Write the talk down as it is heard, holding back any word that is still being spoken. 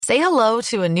Say hello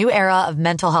to a new era of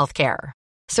mental health care.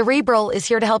 Cerebral is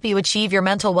here to help you achieve your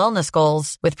mental wellness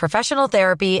goals with professional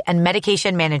therapy and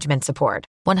medication management support.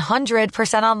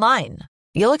 100% online.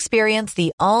 You'll experience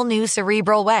the all-new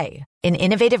Cerebral Way, an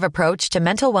innovative approach to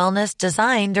mental wellness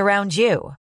designed around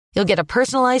you. You'll get a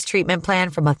personalized treatment plan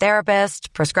from a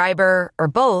therapist, prescriber, or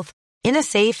both in a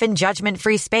safe and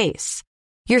judgment-free space.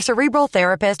 Your Cerebral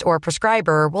therapist or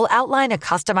prescriber will outline a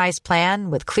customized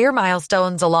plan with clear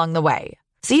milestones along the way,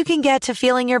 so you can get to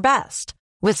feeling your best.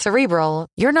 With Cerebral,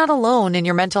 you're not alone in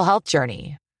your mental health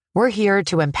journey. We're here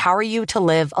to empower you to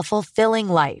live a fulfilling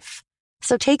life.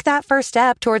 So take that first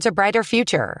step towards a brighter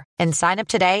future and sign up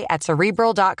today at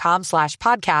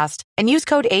Cerebral.com/podcast and use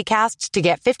code ACAST to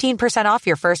get 15% off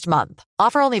your first month.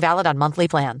 Offer only valid on monthly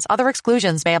plans. Other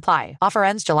exclusions may apply. Offer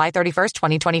ends July 31st,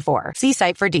 2024. See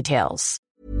site for details.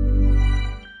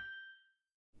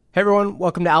 Hey everyone,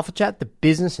 welcome to Alpha Chat, the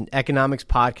business and economics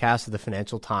podcast of the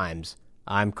Financial Times.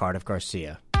 I'm Cardiff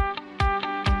Garcia.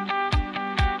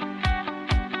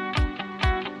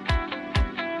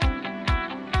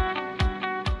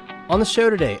 On the show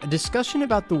today, a discussion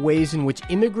about the ways in which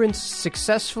immigrants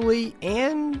successfully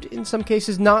and, in some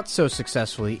cases not so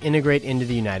successfully, integrate into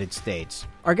the United States.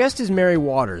 Our guest is Mary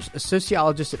Waters, a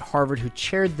sociologist at Harvard who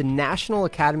chaired the National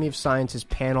Academy of Sciences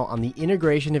panel on the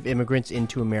integration of immigrants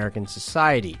into American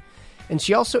society. And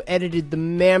she also edited the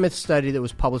mammoth study that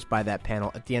was published by that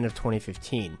panel at the end of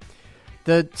 2015.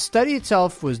 The study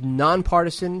itself was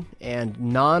nonpartisan and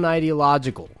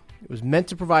non-ideological. It was meant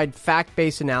to provide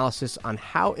fact-based analysis on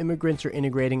how immigrants are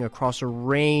integrating across a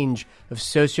range of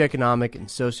socioeconomic and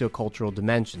sociocultural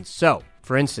dimensions. So,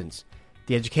 for instance,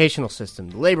 the educational system,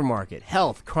 the labor market,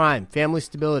 health, crime, family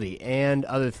stability, and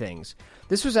other things.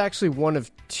 This was actually one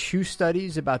of two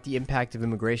studies about the impact of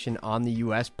immigration on the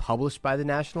U.S. published by the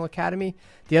National Academy,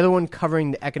 the other one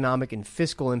covering the economic and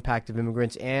fiscal impact of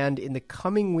immigrants, and in the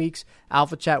coming weeks,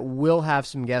 Alpha Chat will have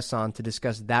some guests on to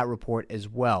discuss that report as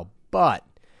well. But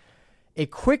a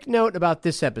quick note about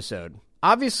this episode.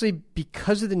 Obviously,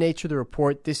 because of the nature of the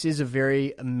report, this is a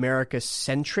very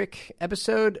America-centric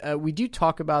episode. We do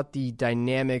talk about the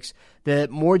dynamics that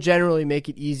more generally make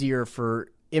it easier for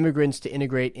immigrants to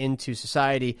integrate into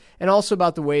society, and also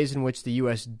about the ways in which the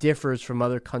U.S. differs from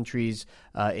other countries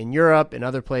in Europe and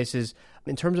other places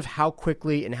in terms of how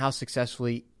quickly and how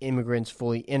successfully immigrants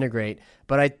fully integrate.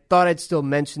 But I thought I'd still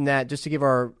mention that just to give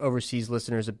our overseas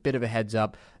listeners a bit of a heads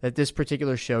up that this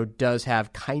particular show does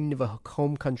have kind of a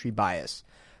home country bias.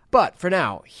 But for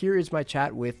now, here is my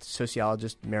chat with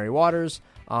sociologist Mary Waters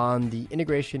on the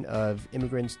integration of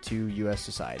immigrants to U.S.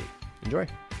 society. Enjoy.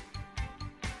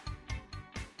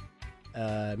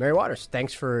 Mary Waters,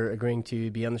 thanks for agreeing to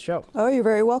be on the show. Oh, you're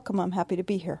very welcome. I'm happy to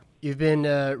be here. You've been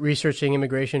researching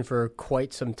immigration for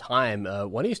quite some time.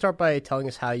 Why don't you start by telling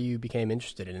us how you became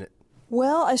interested in it?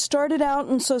 Well, I started out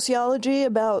in sociology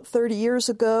about 30 years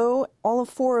ago. All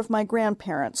four of my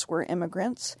grandparents were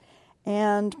immigrants,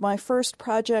 and my first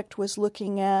project was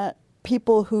looking at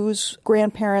people whose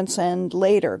grandparents and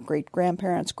later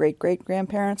great-grandparents,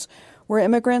 great-great-grandparents were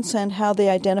immigrants and how they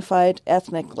identified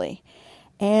ethnically.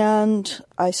 And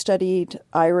I studied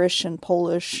Irish and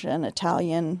Polish and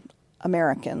Italian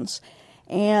Americans.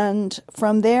 And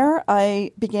from there,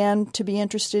 I began to be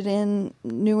interested in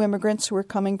new immigrants who were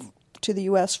coming to the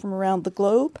U.S. from around the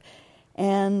globe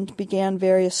and began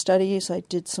various studies. I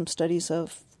did some studies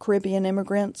of Caribbean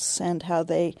immigrants and how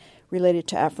they related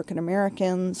to African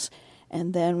Americans.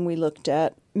 And then we looked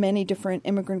at many different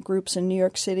immigrant groups in New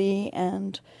York City.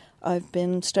 And I've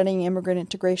been studying immigrant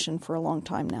integration for a long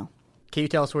time now. Can you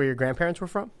tell us where your grandparents were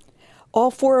from?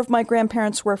 All four of my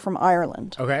grandparents were from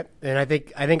Ireland. Okay. And I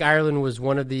think Ireland was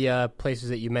one of the places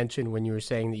that you mentioned when you were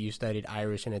saying that you studied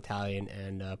Irish and Italian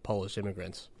and Polish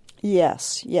immigrants.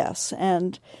 Yes.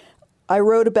 And I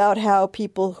wrote about how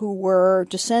people who were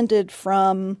descended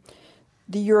from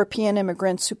the European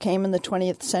immigrants who came in the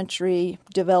 20th century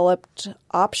developed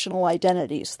optional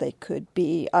identities. They could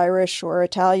be Irish or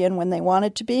Italian when they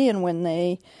wanted to be, and when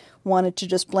they wanted to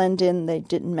just blend in, they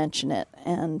didn't mention it.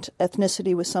 And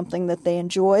ethnicity was something that they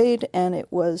enjoyed, and it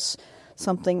was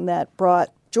something that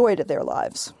brought joy to their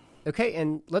lives. Okay,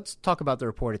 and let's talk about the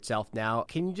report itself now.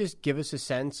 Can you just give us a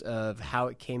sense of how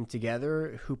it came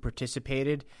together, who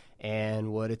participated,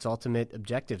 and what its ultimate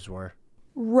objectives were?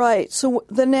 Right. So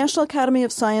the National Academy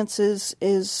of Sciences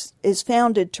is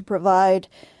founded to provide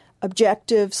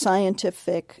objective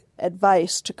scientific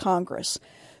advice to Congress.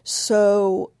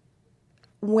 So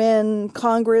when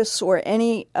Congress or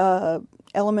any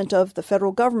element of the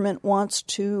federal government wants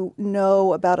to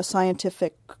know about a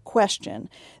scientific question,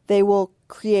 they will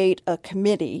create a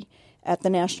committee, at the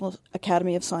National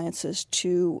Academy of Sciences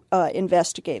to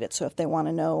investigate it. So if they want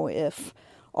to know if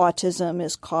autism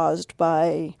is caused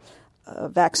by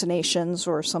vaccinations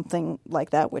or something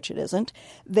like that, which it isn't,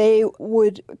 they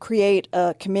would create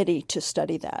a committee to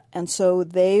study that. And so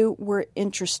they were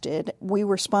interested. We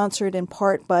were sponsored in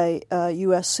part by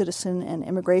U.S. Citizen and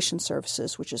Immigration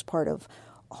Services, which is part of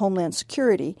Homeland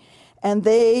Security. And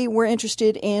they were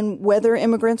interested in whether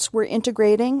immigrants were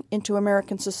integrating into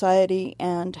American society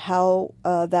and how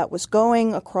that was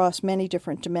going across many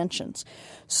different dimensions.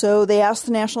 So they asked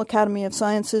the National Academy of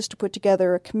Sciences to put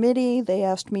together a committee. They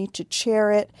asked me to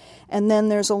chair it. And then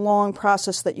there's a long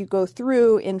process that you go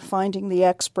through in finding the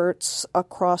experts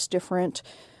across different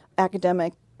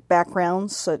academic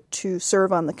backgrounds to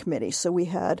serve on the committee. So we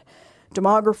had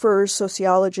demographers,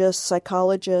 sociologists,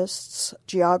 psychologists,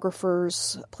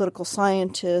 geographers, political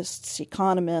scientists,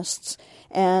 economists,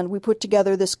 and we put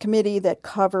together this committee that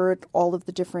covered all of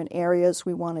the different areas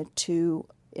we wanted to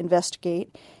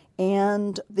investigate.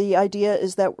 And the idea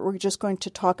is that we're just going to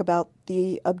talk about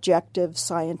the objective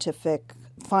scientific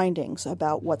findings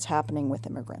about what's happening with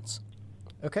immigrants.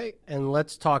 Okay, and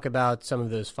let's talk about some of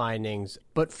those findings.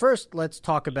 But first, let's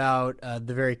talk about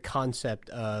the very concept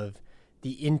of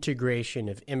the integration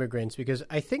of immigrants, because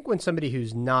I think when somebody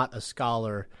who's not a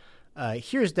scholar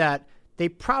hears that, they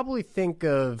probably think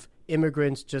of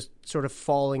immigrants just sort of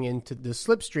falling into the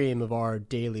slipstream of our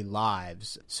daily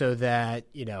lives, so that,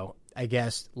 I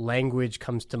guess language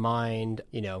comes to mind,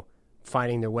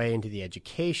 finding their way into the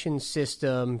education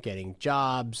system, getting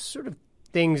jobs, sort of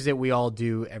things that we all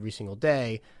do every single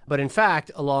day. But in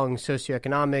fact, along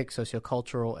socioeconomic,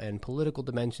 sociocultural, and political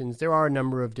dimensions, there are a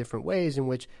number of different ways in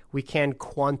which we can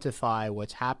quantify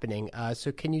what's happening.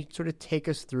 So can you sort of take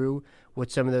us through what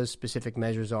some of those specific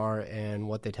measures are and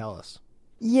what they tell us?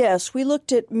 Yes, we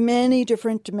looked at many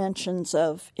different dimensions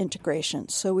of integration.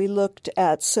 So we looked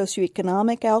at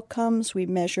socioeconomic outcomes. We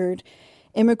measured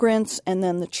immigrants and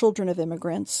then the children of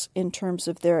immigrants in terms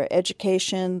of their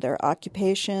education, their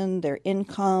occupation, their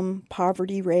income,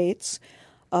 poverty rates.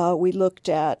 We looked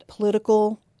at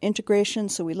political integration,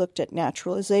 so we looked at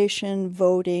naturalization,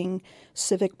 voting,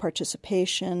 civic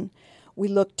participation. We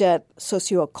looked at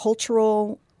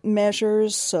sociocultural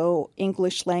measures, so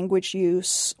English language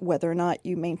use, whether or not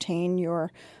you maintain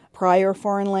your prior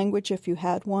foreign language if you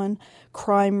had one,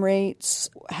 crime rates,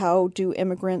 how do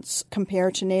immigrants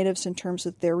compare to natives in terms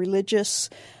of their religious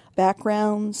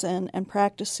backgrounds and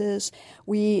practices.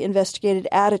 We investigated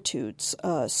attitudes.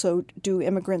 So do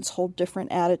immigrants hold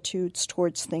different attitudes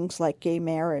towards things like gay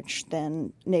marriage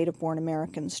than native-born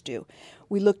Americans do?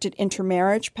 We looked at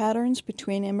intermarriage patterns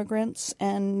between immigrants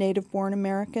and native-born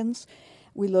Americans.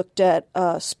 We looked at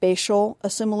spatial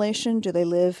assimilation. Do they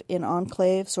live in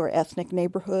enclaves or ethnic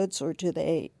neighborhoods, or do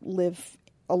they live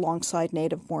alongside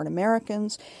native-born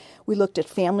Americans? We looked at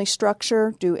family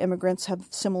structure. Do immigrants have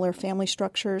similar family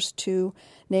structures to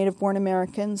native-born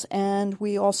Americans? And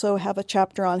we also have a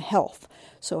chapter on health.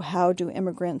 So how do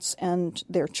immigrants and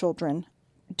their children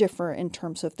differ in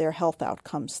terms of their health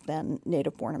outcomes than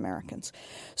native-born Americans?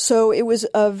 So it was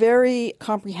a very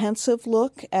comprehensive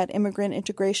look at immigrant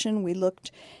integration. We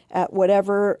looked at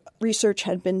whatever research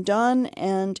had been done,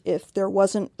 and if there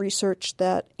wasn't research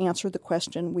that answered the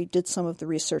question, we did some of the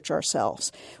research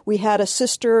ourselves. We had a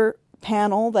sister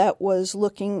panel that was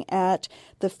looking at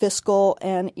the fiscal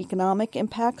and economic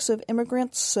impacts of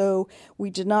immigrants, so we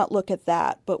did not look at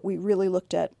that, but we really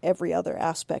looked at every other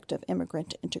aspect of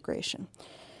immigrant integration.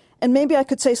 And maybe I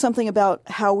could say something about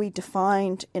how we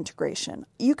defined integration.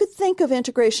 You could think of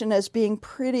integration as being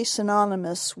pretty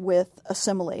synonymous with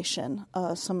assimilation.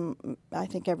 I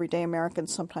think everyday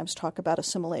Americans sometimes talk about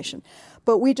assimilation.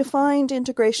 But we defined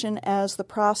integration as the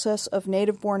process of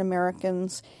native-born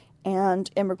Americans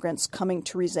and immigrants coming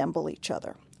to resemble each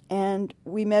other. And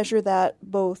we measure that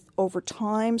both over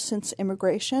time since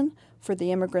immigration for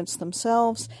the immigrants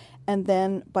themselves, and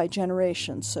then by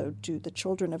generation. So do the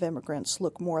children of immigrants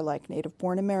look more like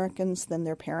native-born Americans than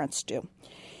their parents do?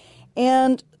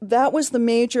 And that was the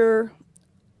major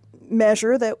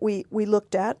measure that we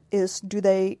looked at, is do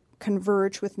they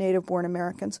converge with native-born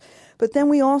Americans? But then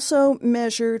we also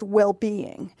measured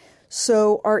well-being.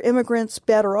 So are immigrants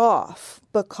better off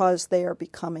because they are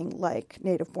becoming like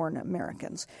native-born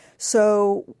Americans?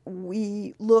 So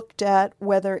we looked at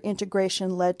whether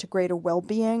integration led to greater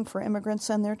well-being for immigrants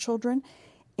and their children.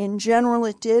 In general,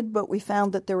 it did, but we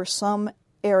found that there were some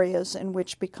areas in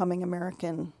which becoming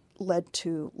American led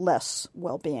to less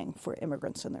well-being for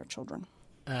immigrants and their children.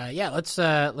 Let's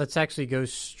actually go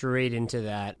straight into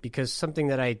that, because something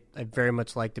that I very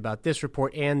much liked about this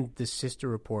report and the sister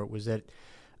report was that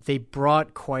they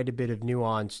brought quite a bit of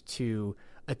nuance to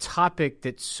a topic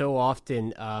that so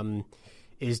often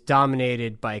is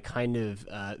dominated by kind of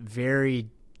very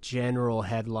general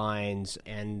headlines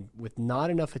and with not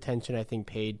enough attention, I think,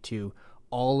 paid to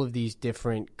all of these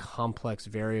different complex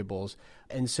variables.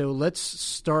 And so let's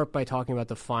start by talking about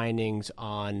the findings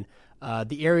on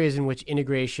the areas in which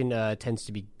integration tends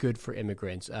to be good for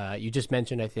immigrants. You just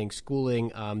mentioned, I think,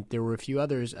 schooling. There were a few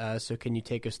others, so can you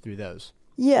take us through those?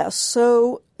 Yes.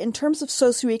 So in terms of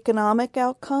socioeconomic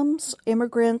outcomes,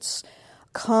 immigrants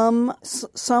come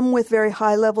some with very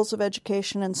high levels of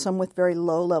education and some with very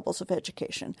low levels of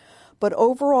education. But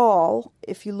overall,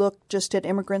 if you look just at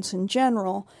immigrants in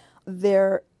general,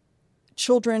 their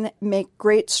children make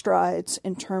great strides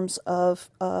in terms of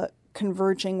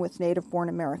converging with native-born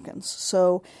Americans.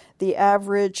 So the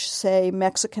average, say,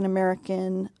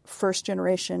 Mexican-American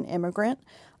first-generation immigrant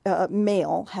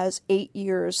male has 8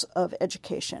 years of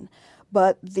education.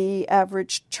 But the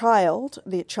average child,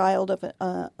 the child of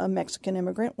a Mexican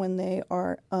immigrant when they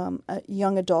are a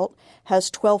young adult,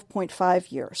 has 12.5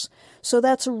 years. So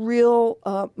that's a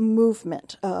real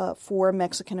movement for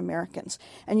Mexican Americans.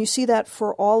 And you see that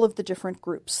for all of the different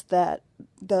groups, that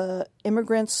the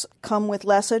immigrants come with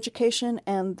less education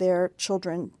and their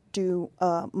children do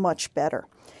much better.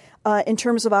 In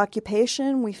terms of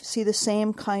occupation, we see the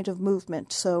same kind of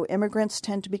movement. So immigrants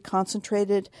tend to be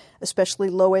concentrated, especially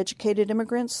low-educated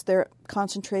immigrants. They're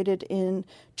concentrated in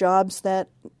jobs that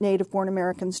native-born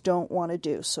Americans don't want to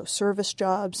do, so service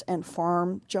jobs and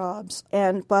farm jobs.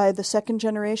 And by the second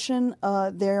generation,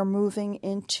 they're moving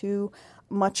into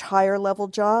much higher level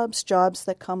jobs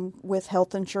that come with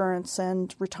health insurance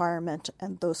and retirement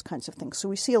and those kinds of things. So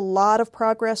we see a lot of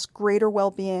progress, greater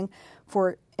well-being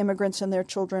for immigrants and their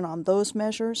children on those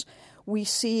measures. We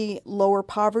see lower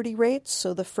poverty rates.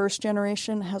 So the first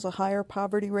generation has a higher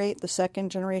poverty rate, the second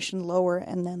generation lower,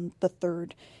 and then the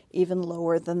third even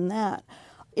lower than that.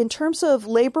 In terms of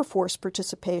labor force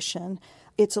participation,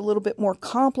 it's a little bit more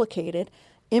complicated.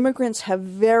 Immigrants have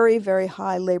very, very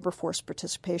high labor force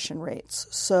participation rates.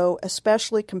 So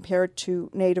especially compared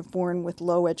to native-born with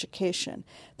low education,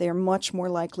 they are much more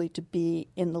likely to be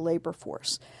in the labor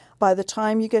force. By the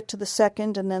time you get to the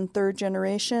second and then third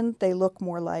generation, they look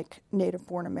more like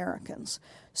native-born Americans.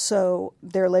 So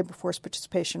their labor force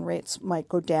participation rates might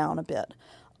go down a bit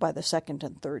by the second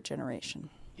and third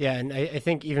generation. Yeah, and I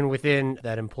think even within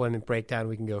that employment breakdown,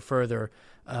 we can go further.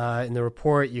 In the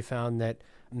report, you found that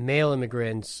male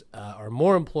immigrants are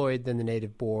more employed than the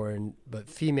native-born, but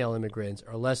female immigrants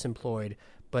are less employed.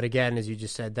 But again, as you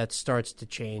just said, that starts to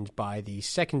change by the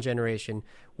second generation,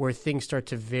 where things start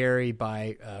to vary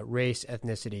by race,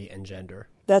 ethnicity, and gender.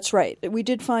 That's right. We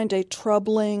did find a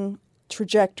troubling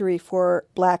trajectory for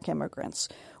Black immigrants,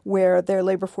 where their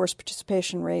labor force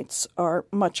participation rates are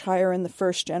much higher in the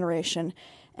first generation,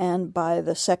 and by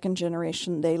the second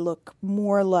generation, they look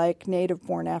more like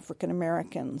native-born African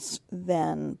Americans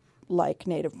than like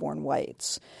native-born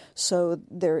whites. So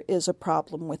there is a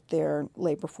problem with their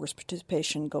labor force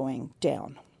participation going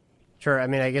down. Sure. I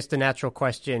mean, I guess the natural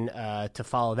question to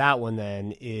follow that one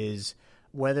then is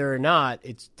whether or not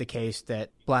it's the case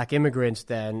that Black immigrants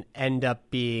then end up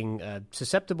being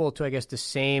susceptible to, I guess, the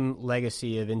same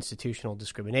legacy of institutional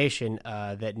discrimination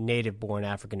that native-born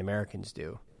African Americans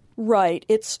do. Right.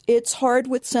 It's hard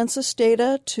with census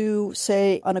data to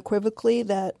say unequivocally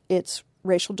that it's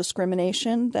racial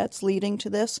discrimination that's leading to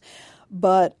this,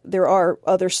 but there are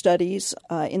other studies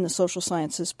in the social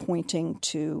sciences pointing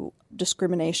to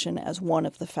discrimination as one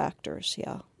of the factors,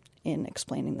 in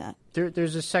explaining that.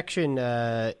 There's a section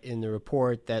in the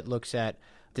report that looks at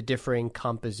the differing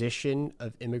composition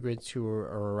of immigrants who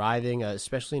are arriving,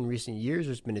 especially in recent years.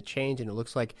 There's been a change, and it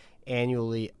looks like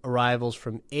annually arrivals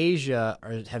from Asia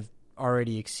have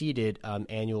already exceeded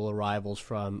annual arrivals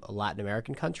from Latin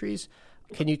American countries.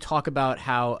 Can you talk about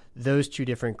how those two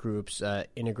different groups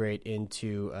integrate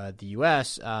into the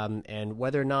U.S. And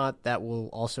whether or not that will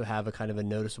also have a kind of a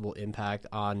noticeable impact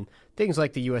on things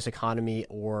like the U.S. economy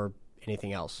or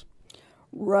anything else?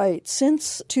 Right.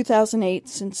 Since 2008,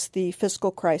 since the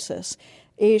fiscal crisis,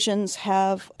 Asians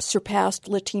have surpassed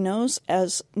Latinos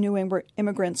as new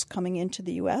immigrants coming into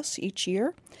the U.S. each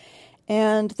year.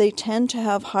 And they tend to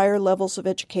have higher levels of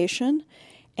education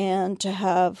and to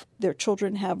have their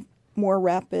children have more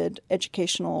rapid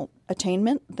educational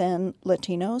attainment than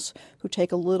Latinos, who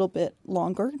take a little bit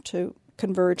longer to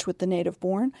converge with the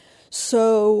native-born.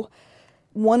 So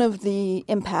One of the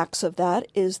impacts of that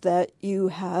is that you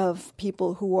have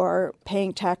people who are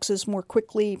paying taxes more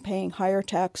quickly, paying higher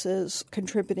taxes,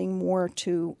 contributing more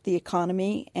to the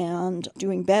economy, and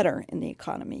doing better in the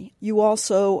economy. You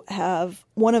also have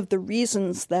one of the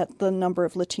reasons that the number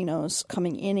of Latinos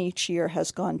coming in each year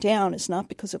has gone down is not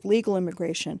because of legal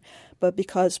immigration, but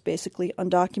because basically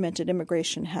undocumented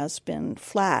immigration has been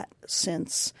flat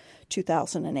since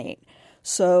 2008.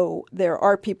 So there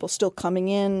are people still coming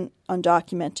in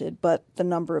undocumented, but the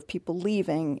number of people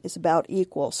leaving is about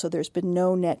equal. So there's been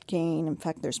no net gain. In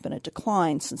fact, there's been a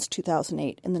decline since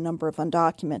 2008 in the number of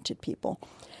undocumented people.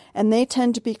 And they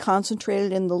tend to be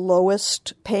concentrated in the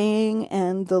lowest paying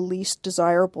and the least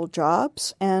desirable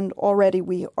jobs. And already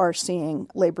we are seeing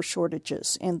labor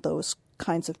shortages in those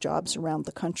kinds of jobs around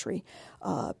the country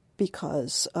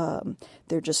because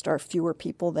there just are fewer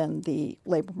people than the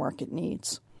labor market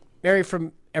needs. Mary,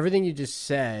 from everything you just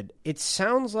said, it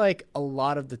sounds like a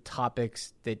lot of the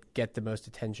topics that get the most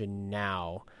attention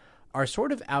now are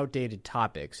sort of outdated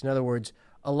topics. In other words,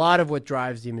 a lot of what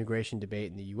drives the immigration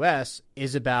debate in the U.S.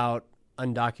 is about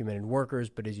undocumented workers,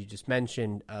 but as you just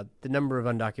mentioned, the number of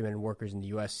undocumented workers in the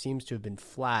U.S. seems to have been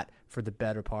flat for the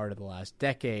better part of the last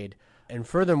decade. And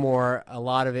furthermore, a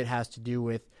lot of it has to do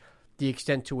with the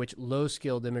extent to which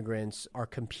low-skilled immigrants are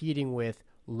competing with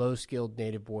low-skilled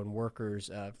native-born workers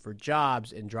for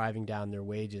jobs and driving down their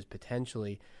wages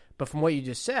potentially. But from what you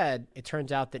just said, it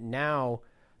turns out that now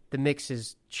the mix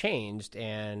has changed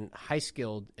and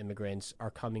high-skilled immigrants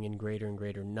are coming in greater and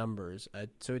greater numbers.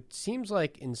 So it seems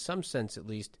like, in some sense at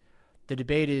least, the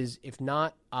debate is, if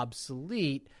not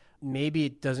obsolete, maybe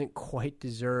it doesn't quite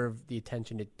deserve the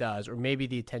attention it does, or maybe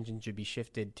the attention should be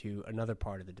shifted to another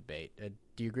part of the debate.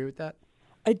 Do you agree with that?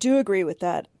 I do agree with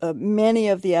that. Many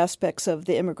of the aspects of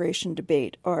the immigration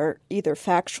debate are either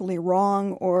factually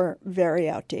wrong or very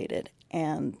outdated,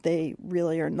 and they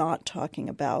really are not talking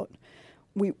about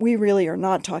we really are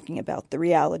not talking about the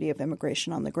reality of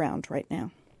immigration on the ground right now.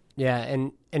 Yeah,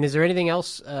 and is there anything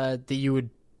else that you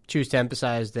would choose to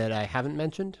emphasize that I haven't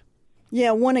mentioned?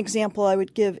 Yeah, one example I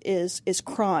would give is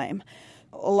crime.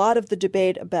 A lot of the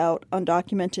debate about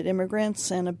undocumented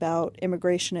immigrants and about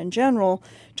immigration in general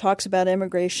talks about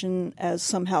immigration as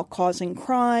somehow causing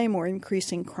crime or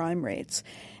increasing crime rates.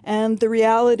 And the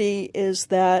reality is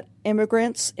that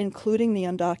immigrants, including the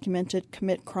undocumented,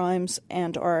 commit crimes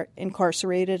and are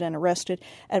incarcerated and arrested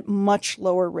at much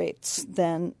lower rates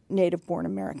than native-born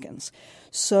Americans.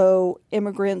 So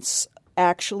immigrants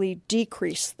actually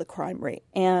decrease the crime rate.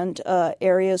 And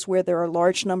areas where there are a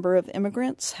large number of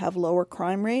immigrants have lower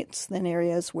crime rates than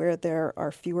areas where there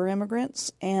are fewer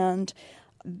immigrants. And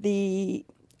the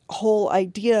whole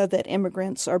idea that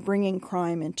immigrants are bringing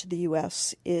crime into the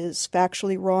U.S. is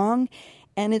factually wrong.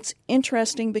 And it's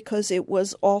interesting because it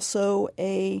was also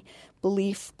a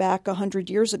belief back 100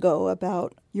 years ago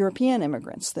about European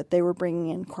immigrants, that they were bringing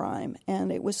in crime.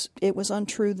 And it was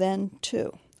untrue then,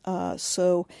 too.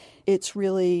 So it's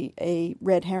really a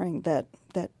red herring that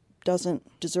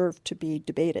doesn't deserve to be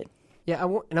debated. Yeah, I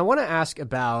want to ask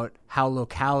about how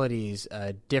localities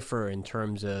differ in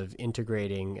terms of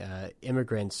integrating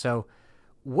immigrants. So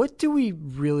what do we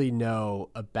really know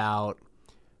about,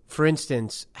 for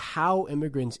instance, how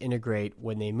immigrants integrate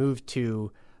when they move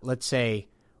to, let's say,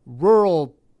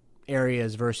 rural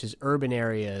areas versus urban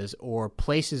areas, or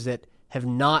places that have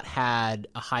not had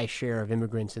a high share of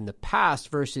immigrants in the past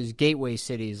versus gateway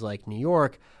cities like New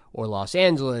York or Los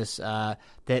Angeles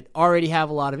that already have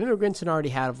a lot of immigrants and already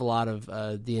have a lot of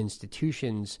the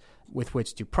institutions with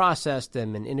which to process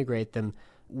them and integrate them.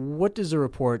 What does the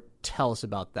report tell us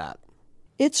about that?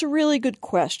 It's a really good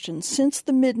question. Since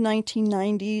the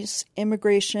mid-1990s,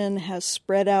 immigration has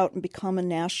spread out and become a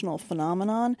national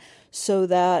phenomenon, so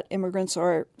that immigrants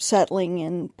are settling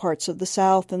in parts of the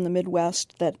South and the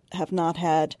Midwest that have not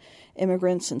had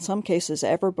immigrants in some cases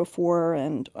ever before,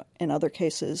 and in other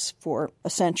cases for a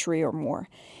century or more.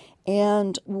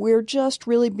 And we're just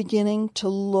really beginning to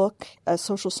look, as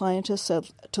social scientists,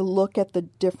 to look at the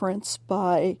difference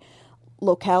by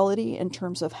locality in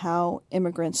terms of how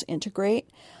immigrants integrate.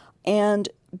 And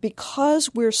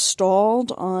because we're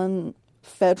stalled on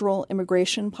federal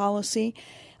immigration policy,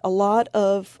 a lot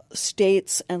of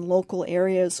states and local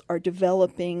areas are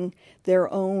developing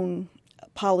their own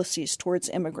policies towards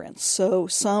immigrants. So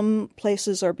some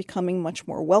places are becoming much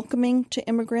more welcoming to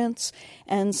immigrants,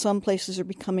 and some places are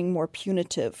becoming more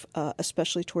punitive,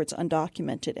 especially towards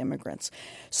undocumented immigrants.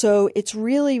 So it's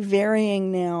really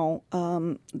varying now,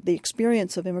 the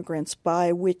experience of immigrants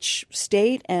by which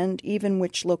state and even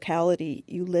which locality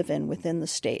you live in within the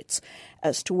states,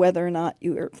 as to whether or not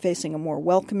you are facing a more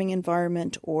welcoming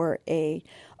environment or a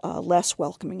less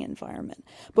welcoming environment.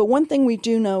 But one thing we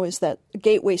do know is that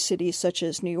gateway cities such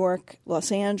as New York,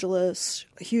 Los Angeles,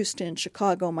 Houston,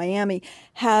 Chicago, Miami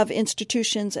have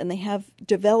institutions, and they have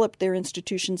developed their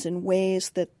institutions in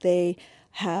ways that they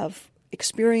have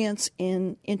experience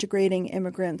in integrating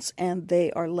immigrants, and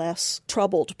they are less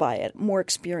troubled by it, more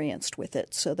experienced with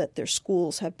it, so that their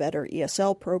schools have better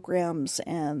ESL programs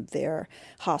and their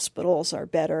hospitals are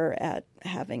better at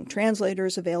having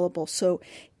translators available. So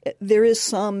there is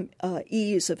some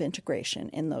ease of integration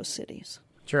in those cities.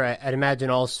 Sure. I'd imagine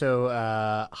also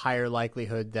higher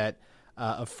likelihood that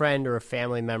a friend or a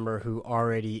family member who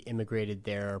already immigrated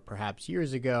there perhaps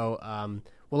years ago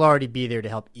will already be there to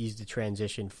help ease the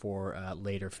transition for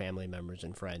later family members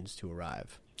and friends to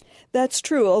arrive. That's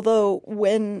true, although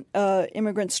when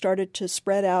immigrants started to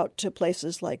spread out to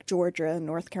places like Georgia and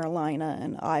North Carolina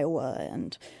and Iowa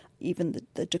and even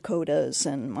the Dakotas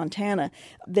and Montana,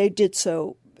 they did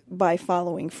so by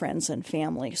following friends and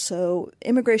family. So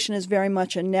immigration is very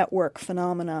much a network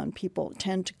phenomenon. People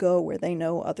tend to go where they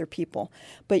know other people.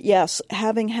 But yes,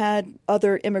 having had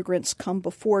other immigrants come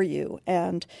before you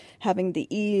and having the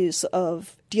ease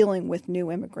of dealing with new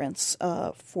immigrants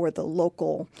for the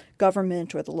local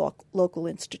government or the local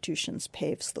institutions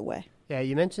paves the way. Yeah,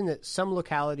 you mentioned that some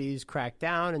localities crack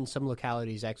down and some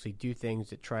localities actually do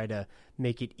things that try to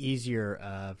make it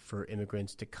easier for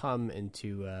immigrants to come and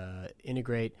to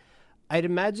integrate. I'd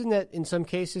imagine that in some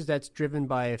cases that's driven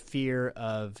by a fear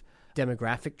of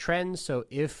demographic trends. So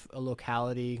if a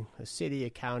locality, a city, a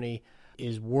county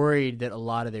is worried that a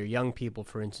lot of their young people,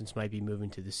 for instance, might be moving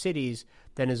to the cities,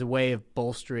 then as a way of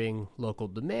bolstering local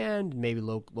demand, maybe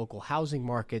local housing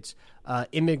markets,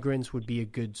 immigrants would be a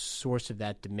good source of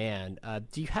that demand.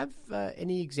 Do you have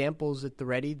any examples at the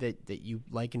ready that you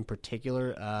like in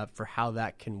particular for how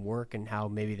that can work and how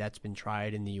maybe that's been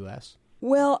tried in the U.S.?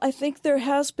 Well, I think there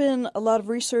has been a lot of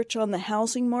research on the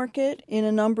housing market in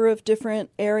a number of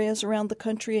different areas around the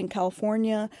country. In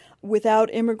California,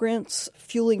 without immigrants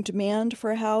fueling demand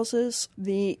for houses,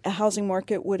 the housing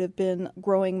market would have been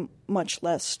growing much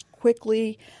less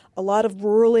quickly. A lot of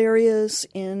rural areas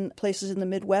in places in the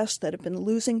Midwest that have been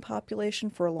losing population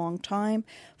for a long time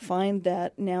find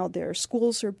that now their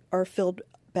schools are filled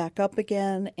back up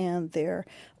again, and their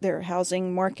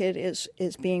housing market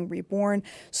is being reborn.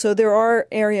 So there are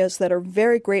areas that are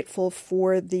very grateful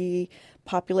for the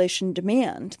population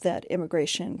demand that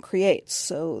immigration creates,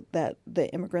 so that the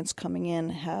immigrants coming in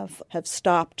have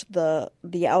stopped the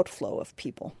outflow of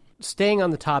people. Staying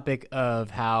on the topic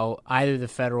of how either the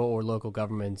federal or local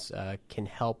governments can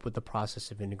help with the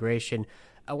process of integration,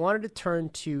 I wanted to turn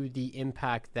to the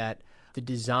impact that the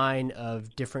design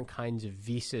of different kinds of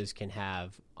visas can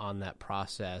have on that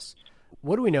process.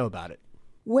 What do we know about it?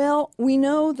 Well, we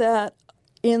know that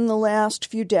in the last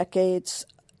few decades,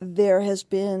 there has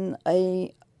been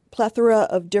a plethora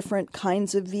of different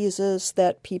kinds of visas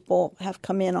that people have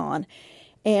come in on.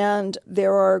 And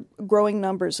there are growing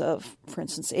numbers of, for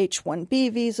instance,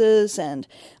 H-1B visas and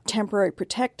temporary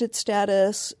protected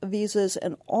status visas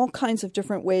and all kinds of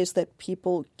different ways that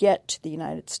people get to the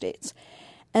United States.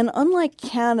 And unlike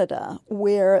Canada,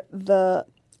 where the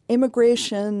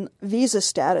immigration visa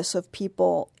status of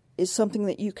people is something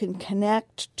that you can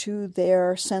connect to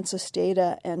their census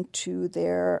data and to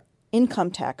their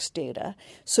income tax data,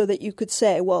 so that you could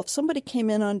say, well, if somebody came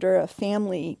in under a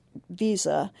family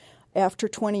visa after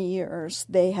 20 years,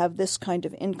 they have this kind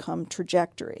of income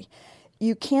trajectory.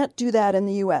 You can't do that in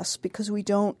the U.S. because we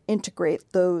don't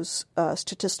integrate those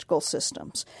statistical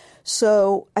systems.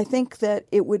 So I think that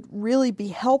it would really be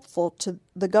helpful to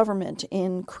the government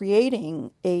in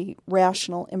creating a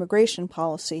rational immigration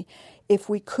policy if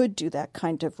we could do that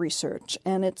kind of research.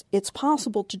 And it's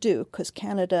possible to do because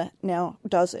Canada now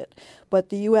does it. But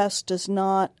the U.S. does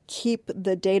not keep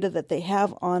the data that they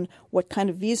have on what kind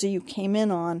of visa you came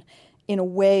in on in a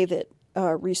way that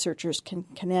researchers can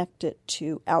connect it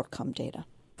to outcome data.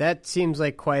 That seems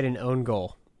like quite an own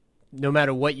goal. No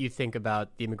matter what you think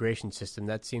about the immigration system,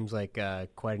 that seems like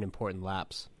quite an important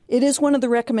lapse. It is one of the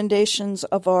recommendations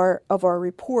of our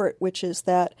report, which is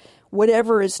that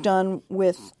whatever is done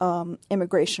with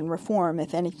immigration reform,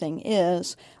 if anything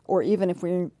is, or even if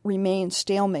we remain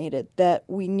stalemated, that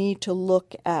we need to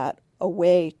look at a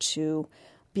way to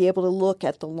be able to look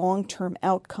at the long-term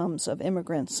outcomes of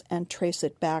immigrants and trace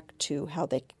it back to how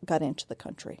they got into the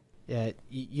country. Yeah,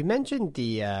 you mentioned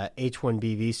the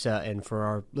H-1B visa, and for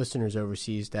our listeners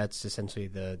overseas, that's essentially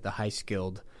the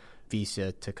high-skilled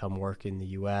visa to come work in the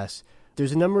U.S.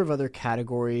 There's a number of other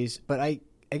categories, but I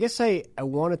guess I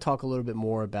want to talk a little bit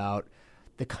more about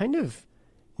the kind of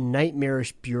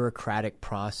nightmarish bureaucratic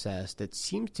process that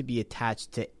seems to be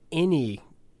attached to any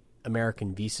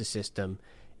American visa system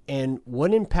and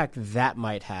what impact that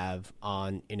might have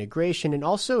on integration and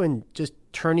also in just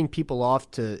turning people off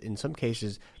to, in some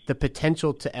cases, the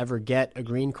potential to ever get a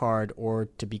green card or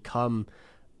to become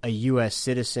a U.S.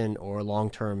 citizen or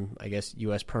long-term, I guess,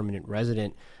 U.S. permanent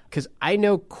resident. Because I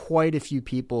know quite a few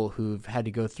people who've had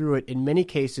to go through it. In many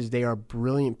cases, they are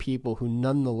brilliant people who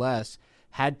nonetheless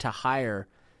had to hire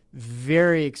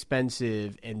very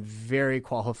expensive and very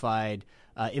qualified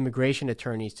immigration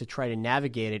attorneys to try to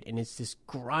navigate it. And it's this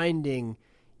grinding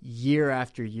year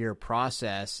after year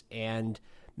process. And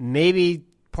maybe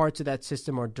parts of that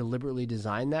system are deliberately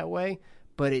designed that way,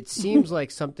 but it seems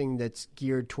like something that's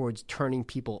geared towards turning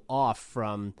people off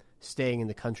from staying in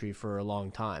the country for a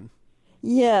long time.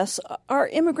 Yes, our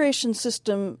immigration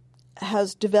system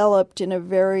has developed in a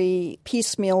very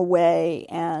piecemeal way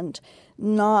and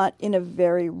not in a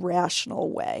very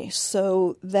rational way.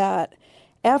 So that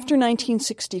after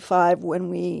 1965, when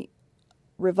we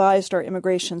revised our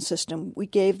immigration system, we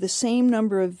gave the same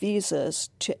number of visas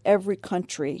to every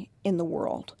country in the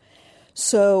world.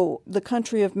 So the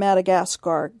country of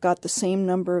Madagascar got the same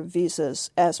number of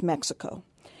visas as Mexico.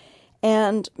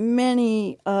 And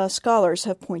many scholars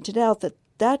have pointed out that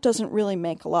that doesn't really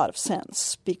make a lot of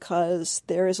sense because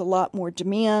there is a lot more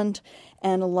demand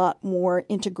and a lot more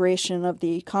integration of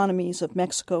the economies of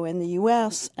Mexico and the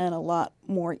U.S. and a lot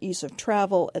more ease of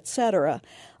travel, etc.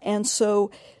 And so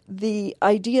the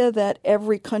idea that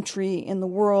every country in the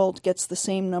world gets the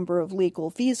same number of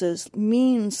legal visas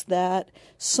means that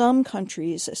some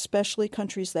countries, especially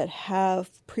countries that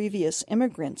have previous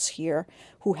immigrants here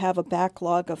who have a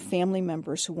backlog of family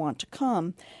members who want to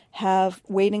come, have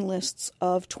waiting lists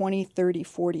of 20, 30,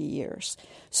 40 years.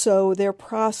 So they're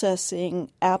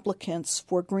processing applicants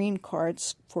for green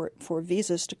cards for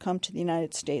visas to come to the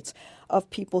United States of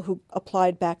people who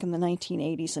applied back in the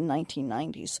 1980s and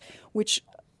 1990s, which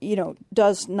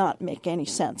does not make any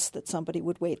sense that somebody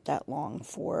would wait that long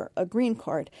for a green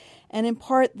card. And in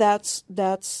part, that's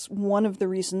one of the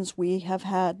reasons we have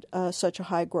had such a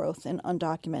high growth in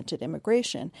undocumented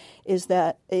immigration, is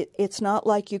that it's not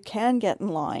like you can get in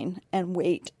line and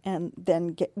wait and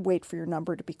then wait for your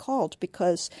number to be called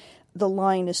because the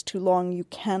line is too long. You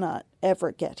cannot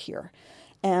ever get here.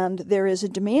 And there is a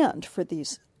demand for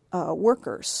these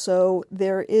workers. So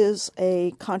there is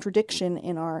a contradiction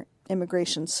in our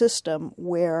immigration system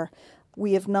where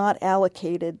we have not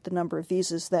allocated the number of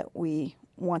visas that we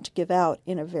want to give out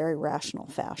in a very rational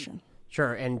fashion.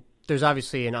 Sure. And there's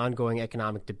obviously an ongoing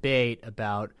economic debate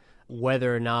about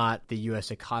whether or not the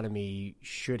U.S. economy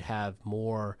should have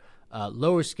more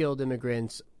lower skilled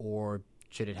immigrants or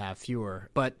should it have fewer.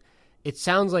 But it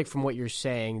sounds like from what you're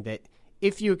saying that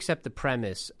if you accept the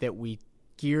premise that we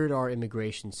geared our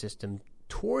immigration system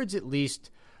towards at least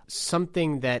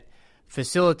something that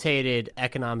facilitated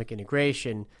economic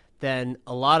integration, then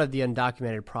a lot of the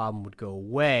undocumented problem would go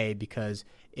away because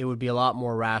it would be a lot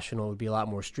more rational, it would be a lot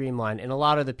more streamlined, and a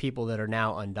lot of the people that are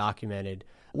now undocumented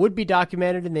would be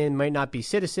documented and they might not be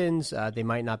citizens, they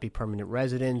might not be permanent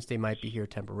residents, they might be here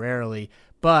temporarily,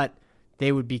 but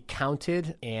they would be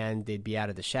counted and they'd be out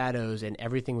of the shadows and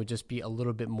everything would just be a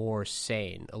little bit more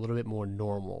sane, a little bit more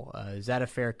normal. Is that a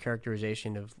fair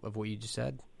characterization of what you just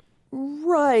said?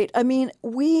 Right. I mean,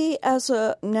 we as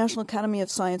a National Academy of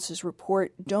Sciences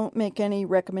report don't make any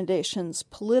recommendations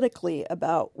politically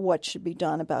about what should be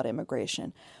done about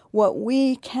immigration. What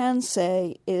we can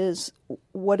say is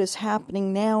what is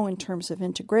happening now in terms of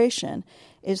integration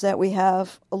is that we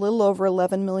have a little over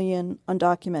 11 million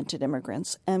undocumented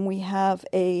immigrants, and we have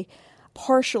a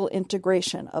partial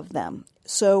integration of them.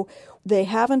 So they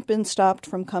haven't been stopped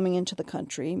from coming into the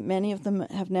country. Many of them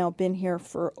have now been here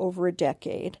for over a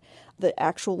decade. The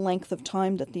actual length of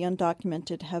time that the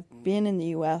undocumented have been in the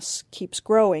U.S. keeps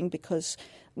growing because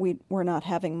we're not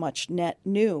having much net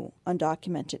new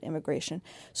undocumented immigration.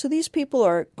 So these people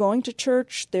are going to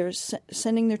church, they're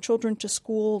sending their children to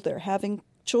school, they're having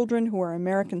children who are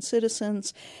American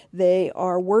citizens, they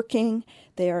are working,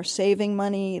 they are saving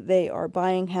money, they are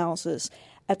buying houses.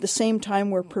 At the same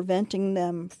time, we're preventing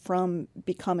them from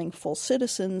becoming full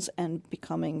citizens and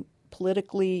becoming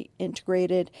politically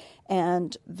integrated,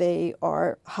 and they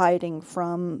are hiding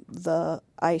from the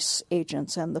ICE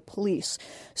agents and the police.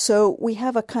 So we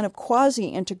have a kind of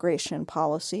quasi-integration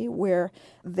policy where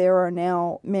there are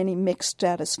now many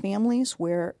mixed-status families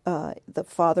where the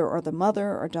father or the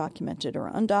mother are documented or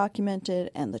undocumented,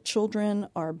 and the children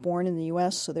are born in the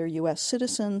U.S., so they're U.S.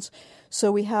 citizens.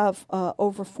 So we have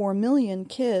over 4 million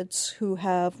kids who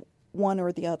have one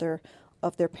or the other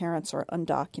of their parents are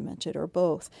undocumented or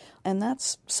both. And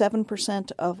that's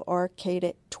 7% of our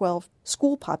K-12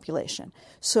 school population.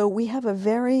 So we have a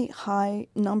very high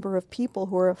number of people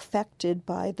who are affected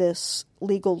by this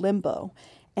legal limbo.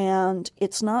 And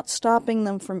it's not stopping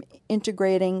them from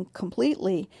integrating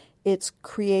completely. It's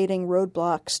creating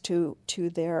roadblocks to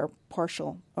their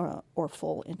partial or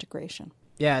full integration.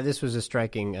 Yeah, this was a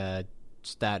striking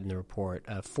stat in the report.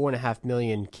 4.5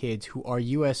 million kids who are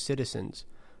U.S. citizens,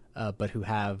 but who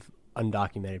have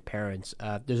undocumented parents.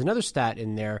 There's another stat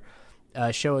in there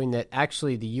showing that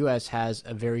actually the U.S. has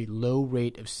a very low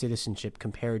rate of citizenship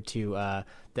compared to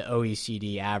the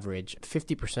OECD average,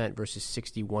 50% versus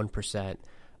 61%.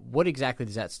 What exactly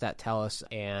does that stat tell us,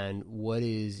 and what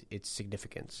is its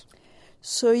significance?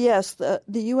 So yes, the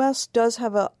U.S. does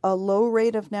have a low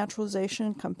rate of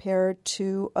naturalization compared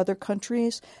to other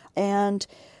countries, and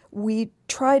we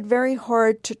tried very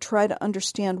hard to try to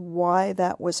understand why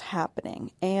that was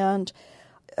happening. And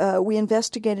we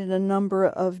investigated a number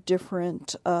of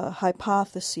different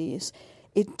hypotheses.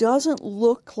 It doesn't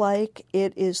look like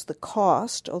it is the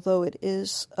cost, although it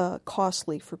is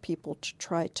costly for people to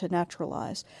try to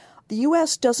naturalize. The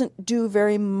U.S. doesn't do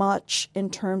very much in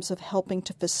terms of helping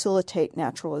to facilitate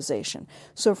naturalization.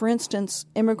 So, for instance,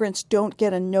 immigrants don't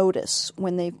get a notice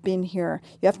when they've been here.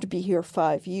 You have to be here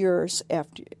 5 years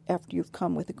after you've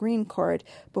come with a green card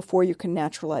before you can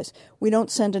naturalize. We don't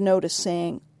send a notice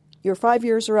saying, your 5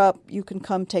 years are up, you can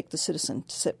come take the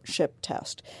citizenship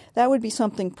test. That would be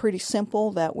something pretty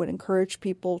simple that would encourage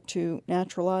people to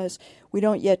naturalize. We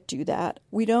don't yet do that.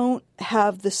 We don't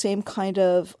have the same kind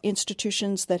of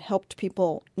institutions that helped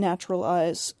people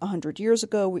naturalize 100 years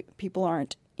ago. People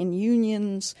aren't in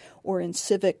unions or in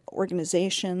civic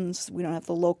organizations. We don't have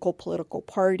the local political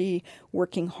party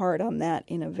working hard on that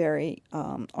in a very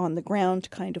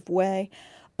on-the-ground kind of way.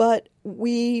 But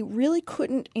we really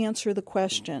couldn't answer the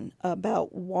question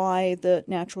about why the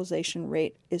naturalization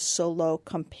rate is so low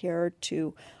compared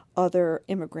to other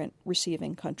immigrant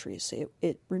receiving countries.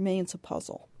 It remains a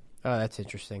puzzle. Oh, that's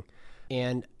interesting.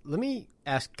 And let me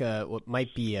ask what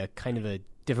might be a kind of a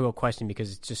difficult question because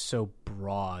it's just so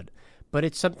broad, but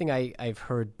it's something I've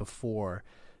heard before.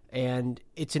 And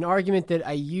it's an argument that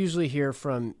I usually hear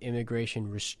from immigration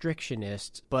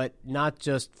restrictionists, but not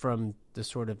just from the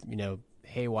sort of,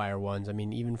 haywire ones. I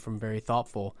mean, even from very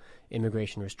thoughtful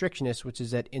immigration restrictionists, which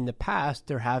is that in the past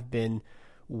there have been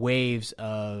waves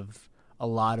of a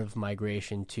lot of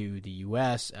migration to the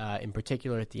U.S., in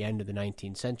particular at the end of the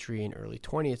 19th century and early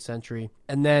 20th century.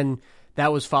 And then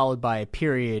that was followed by a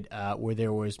period where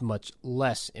there was much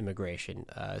less immigration,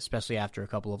 especially after a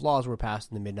couple of laws were passed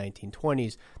in the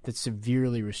mid-1920s that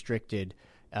severely restricted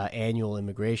annual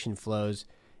immigration flows.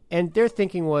 And their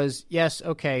thinking was, yes,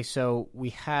 okay, so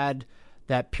we had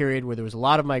that period where there was a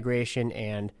lot of migration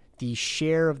and the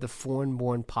share of the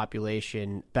foreign-born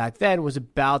population back then was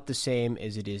about the same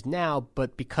as it is now,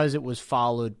 but because it was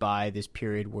followed by this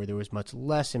period where there was much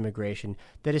less immigration,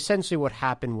 that essentially what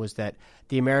happened was that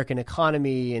the American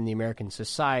economy and the American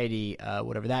society,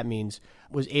 whatever that means,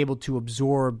 was able to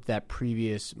absorb that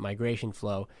previous migration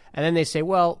flow. And then they say,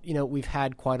 well, we've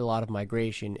had quite a lot of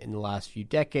migration in the last few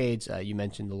decades. You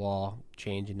mentioned the law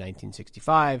change in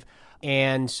 1965.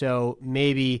 And so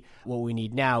maybe what we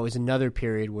need now is another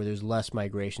period where there's less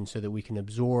migration so that we can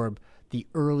absorb the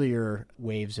earlier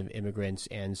waves of immigrants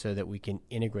and so that we can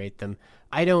integrate them.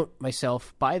 I don't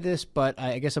myself buy this, but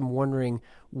I guess I'm wondering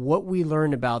what we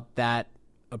learn about that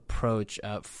approach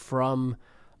from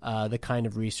the kind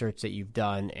of research that you've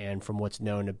done and from what's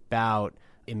known about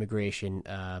immigration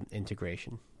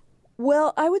integration.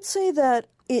 Well, I would say that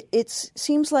it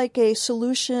seems like a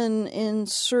solution in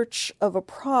search of a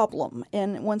problem.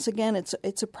 And once again,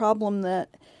 it's a problem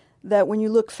that when you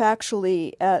look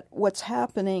factually at what's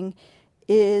happening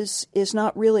is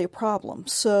not really a problem.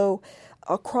 So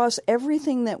across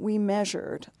everything that we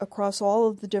measured, across all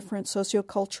of the different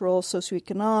sociocultural,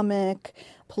 socioeconomic,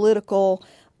 political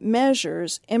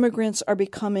measures, immigrants are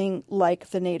becoming like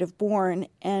the native born,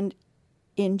 and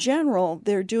in general,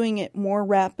 they're doing it more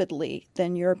rapidly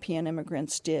than European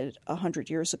immigrants did 100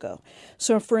 years ago.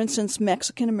 So, for instance,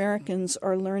 Mexican Americans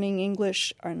are learning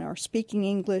English and are speaking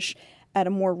English at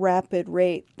a more rapid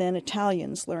rate than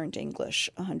Italians learned English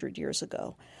 100 years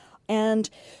ago. And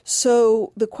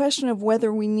so the question of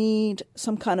whether we need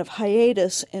some kind of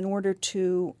hiatus in order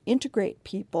to integrate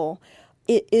people,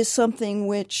 it is something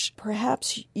which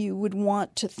perhaps you would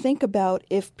want to think about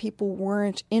if people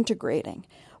weren't integrating.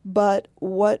 But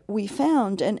what we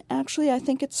found, and actually I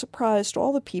think it surprised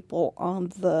all the people on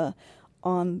the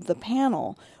on the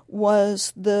panel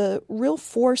was the real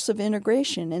force of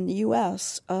integration in the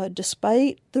U.S.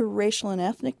 Despite the racial and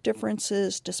ethnic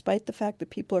differences, despite the fact that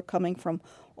people are coming from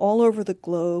all over the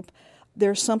globe,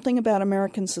 there's something about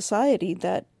American society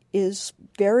that is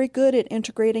very good at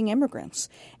integrating immigrants.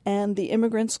 And the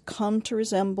immigrants come to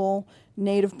resemble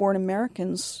native-born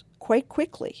Americans quite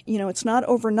quickly. You know, it's not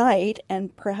overnight,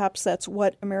 and perhaps that's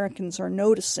what Americans are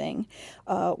noticing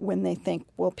when they think,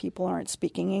 well, people aren't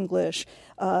speaking English.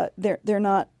 They're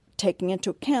not taking into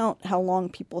account how long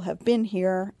people have been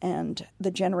here and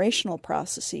the generational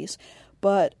processes.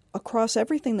 But across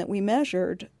everything that we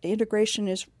measured, integration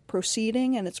is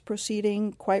proceeding, and it's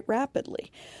proceeding quite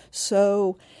rapidly.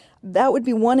 So that would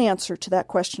be one answer to that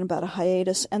question about a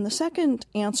hiatus. And the second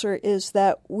answer is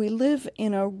that we live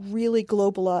in a really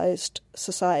globalized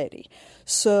society.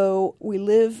 So we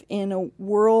live in a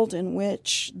world in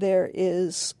which there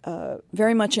is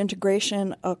very much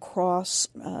integration across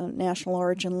national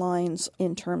origin lines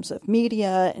in terms of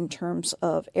media, in terms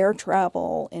of air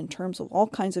travel, in terms of all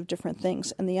kinds of different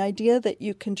things. And the idea that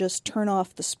you can just turn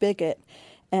off the spigot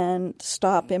and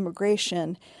stop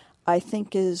immigration, I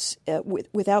think, is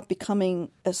without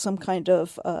becoming some kind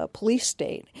of police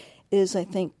state, is, I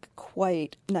think,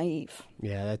 quite naive.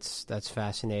 Yeah, that's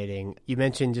fascinating. You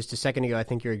mentioned just a second ago, I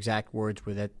think your exact words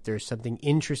were that there's something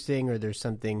interesting or there's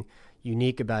something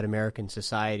unique about American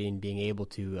society and being able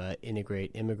to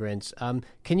integrate immigrants.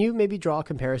 Can you maybe draw a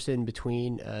comparison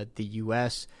between the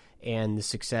U.S. and the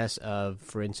success of,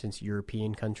 for instance,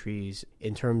 European countries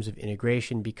in terms of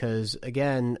integration? Because,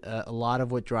 again, a lot of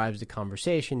what drives the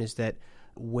conversation is that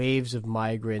waves of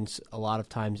migrants a lot of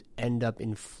times end up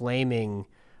inflaming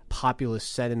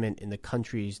populist sentiment in the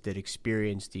countries that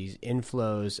experience these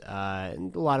inflows.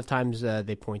 And a lot of times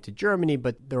they point to Germany,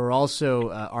 but there are also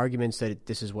arguments that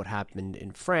this is what happened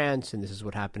in France and this is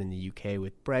what happened in the UK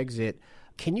with Brexit.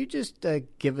 Can you just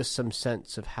give us some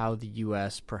sense of how the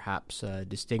U.S. perhaps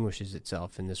distinguishes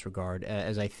itself in this regard,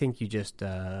 as I think you just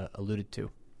alluded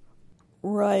to?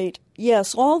 Right.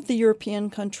 Yes, all of the European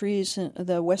countries,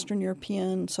 the Western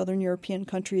European, Southern European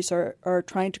countries are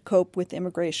trying to cope with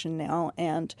immigration now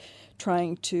and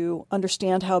trying to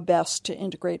understand how best to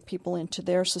integrate people into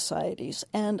their societies.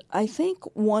 And I think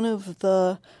one of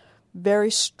the very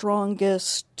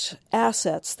strongest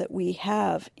assets that we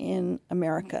have in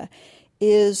America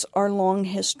is our long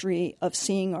history of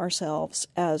seeing ourselves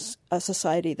as a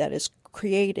society that is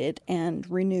created and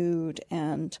renewed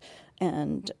and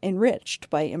enriched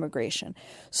by immigration.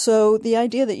 So the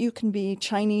idea that you can be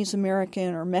Chinese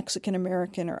American or Mexican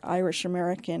American or Irish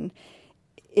American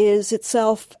is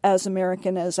itself as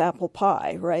American as apple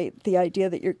pie, right? The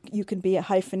idea that you can be a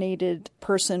hyphenated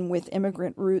person with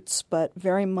immigrant roots but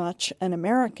very much an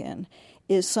American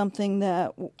is something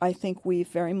that I think we've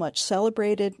very much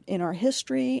celebrated in our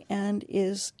history and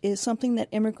is something that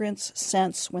immigrants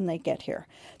sense when they get here,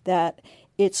 that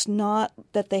it's not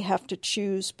that they have to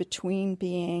choose between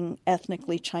being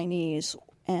ethnically Chinese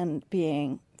and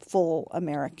being full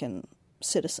American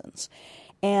citizens.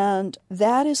 And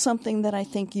that is something that I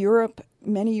think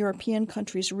many European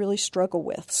countries really struggle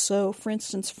with. So, for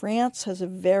instance, France has a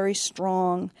very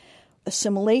strong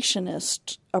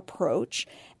assimilationist approach,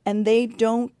 and they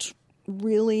don't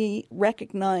really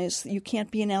recognize that you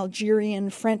can't be an Algerian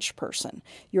French person.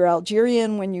 You're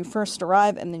Algerian when you first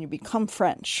arrive, and then you become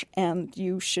French, and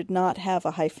you should not have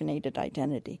a hyphenated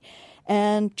identity.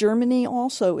 And Germany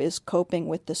also is coping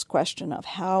with this question of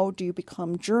how do you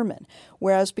become German,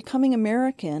 whereas becoming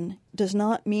American does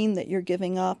not mean that you're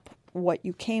giving up what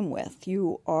you came with.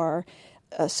 You are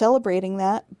celebrating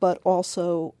that, but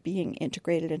also being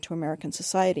integrated into American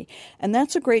society. And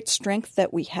that's a great strength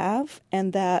that we have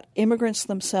and that immigrants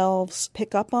themselves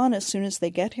pick up on as soon as they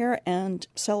get here and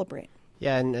celebrate.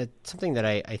 Yeah, and something that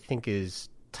I think is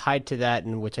tied to that,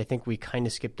 and which I think we kind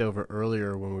of skipped over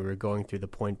earlier when we were going through the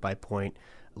point-by-point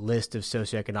list of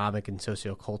socioeconomic and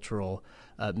sociocultural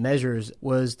measures,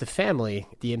 was the family,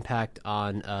 the impact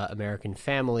on American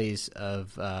families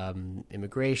of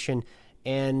immigration.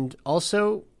 And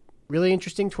also, really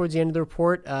interesting, towards the end of the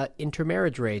report,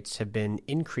 intermarriage rates have been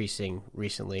increasing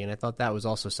recently, and I thought that was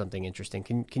also something interesting.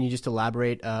 Can you just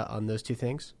elaborate on those two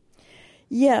things?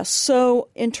 Yes. So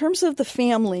in terms of the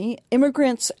family,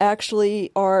 immigrants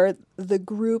actually are the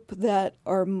group that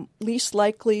are least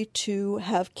likely to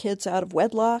have kids out of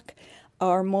wedlock,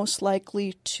 are most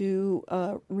likely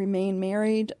to remain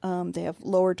married. They have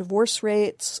lower divorce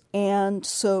rates. And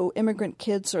so immigrant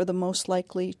kids are the most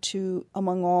likely to,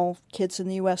 among all kids in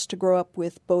the U.S., to grow up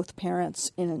with both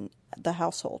parents in the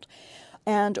household.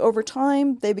 And over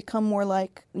time, they become more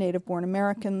like native-born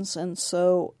Americans, and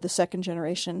so the second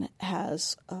generation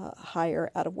has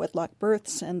higher out-of-wedlock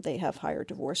births, and they have higher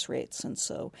divorce rates. And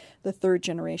so the third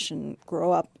generation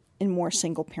grow up in more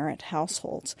single-parent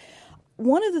households.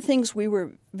 One of the things we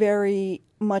were very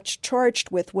much charged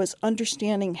with was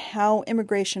understanding how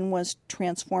immigration was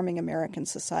transforming American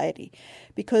society,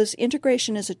 because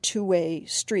integration is a two-way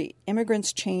street.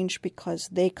 Immigrants change because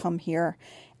they come here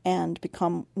and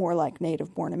become more like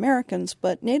native-born Americans,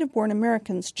 but native-born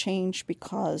Americans change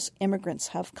because immigrants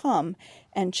have come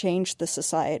and changed the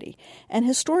society. And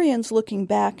historians looking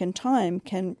back in time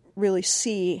can really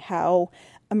see how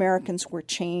Americans were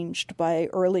changed by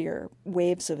earlier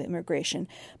waves of immigration.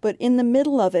 But in the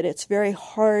middle of it, it's very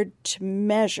hard to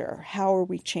measure how are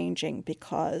we changing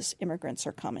because immigrants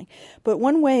are coming. But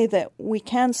one way that we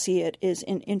can see it is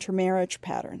in intermarriage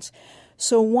patterns.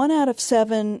 So 1 out of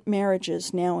 7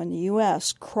 marriages now in the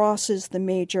U.S. crosses the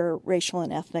major racial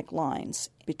and ethnic lines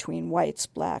between whites,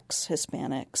 blacks,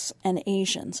 Hispanics, and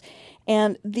Asians.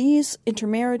 And these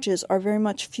intermarriages are very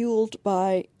much fueled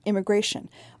by immigration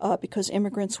because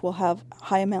immigrants will have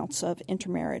high amounts of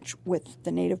intermarriage with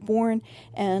the native-born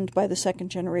and by the second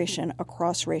generation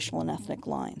across racial and ethnic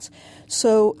lines.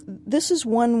 So this is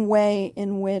one way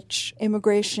in which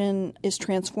immigration is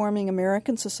transforming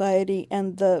American society,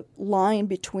 and the line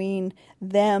between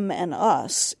them and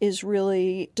us is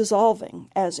really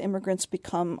dissolving as immigrants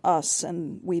become us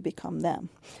and we become them.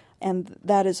 And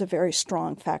that is a very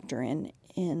strong factor in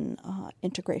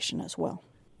integration as well.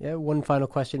 Yeah, one final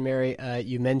question, Mary.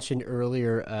 You mentioned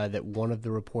earlier that one of the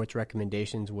report's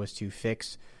recommendations was to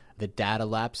fix the data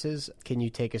lapses. Can you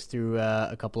take us through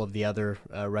a couple of the other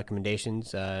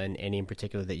recommendations, and any in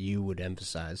particular that you would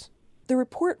emphasize? The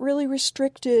report really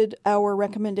restricted our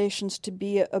recommendations to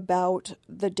be about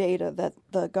the data that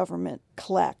the government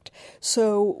collect.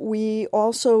 So we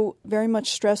also very much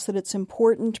stress that it's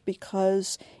important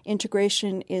because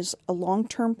integration is a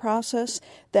long-term process,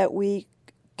 that we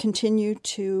continue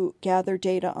to gather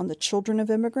data on the children of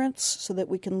immigrants so that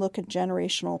we can look at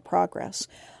generational progress.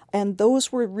 And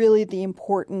those were really the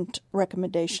important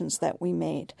recommendations that we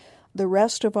made. The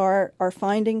rest of our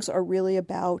findings are really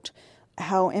about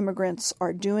how immigrants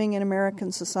are doing in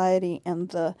American society and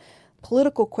the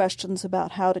political questions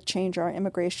about how to change our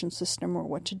immigration system or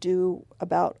what to do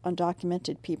about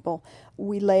undocumented people.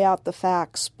 We lay out the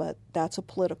facts, but that's a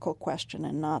political question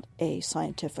and not a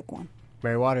scientific one.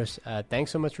 Mary Waters, thanks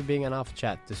so much for being on Alpha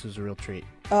Chat. This was a real treat.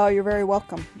 Oh, you're very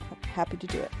welcome. Happy to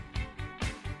do it.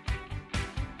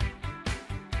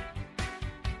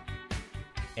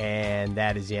 And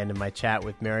that is the end of my chat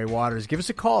with Mary Waters. Give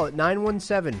us a call at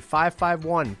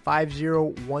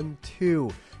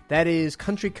 917-551-5012. That is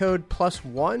country code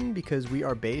 +1 because we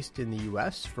are based in the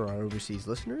U.S. for our overseas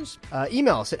listeners.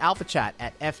 Email us at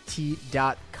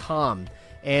alphachat@ft.com.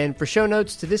 And for show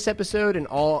notes to this episode and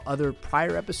all other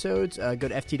prior episodes, go to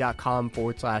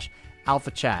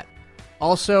ft.com/alphachat.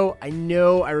 Also, I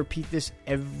know I repeat this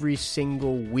every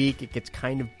single week. It gets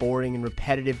kind of boring and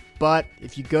repetitive, but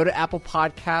if you go to Apple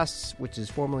Podcasts, which is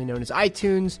formerly known as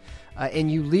iTunes,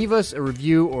 and you leave us a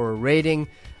review or a rating,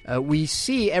 we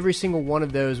see every single one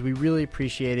of those. We really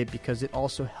appreciate it because it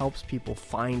also helps people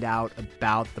find out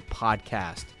about the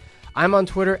podcast. I'm on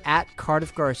Twitter at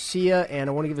Cardiff Garcia, and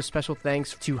I want to give a special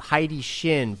thanks to Heidi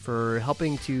Shin for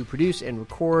helping to produce and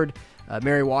record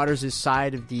Mary Waters'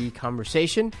 side of the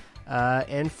conversation.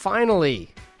 And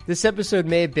finally, this episode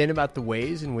may have been about the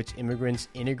ways in which immigrants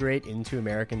integrate into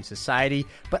American society,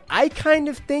 but I kind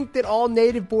of think that all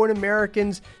native-born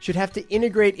Americans should have to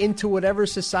integrate into whatever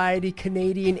society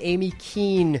Canadian Amy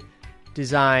Keene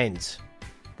designs.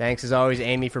 Thanks as always,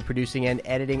 Amy, for producing and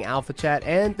editing Alpha Chat,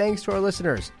 and thanks to our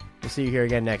listeners. We'll see you here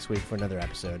again next week for another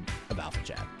episode of Alpha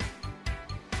Chat.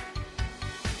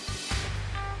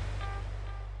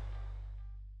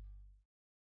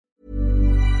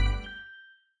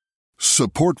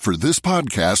 Support for this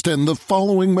podcast and the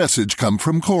following message come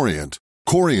from Corient.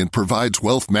 Corient provides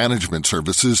wealth management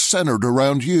services centered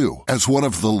around you. As one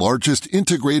of the largest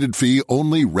integrated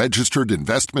fee-only registered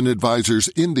investment advisors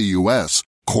in the U.S.,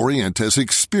 Corient has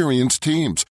experienced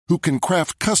teams who can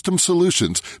craft custom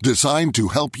solutions designed to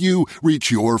help you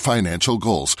reach your financial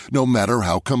goals, no matter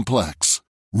how complex.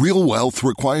 Real wealth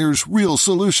requires real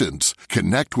solutions.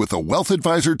 Connect with a wealth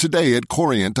advisor today at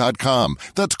Corient.com.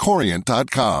 That's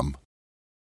Corient.com.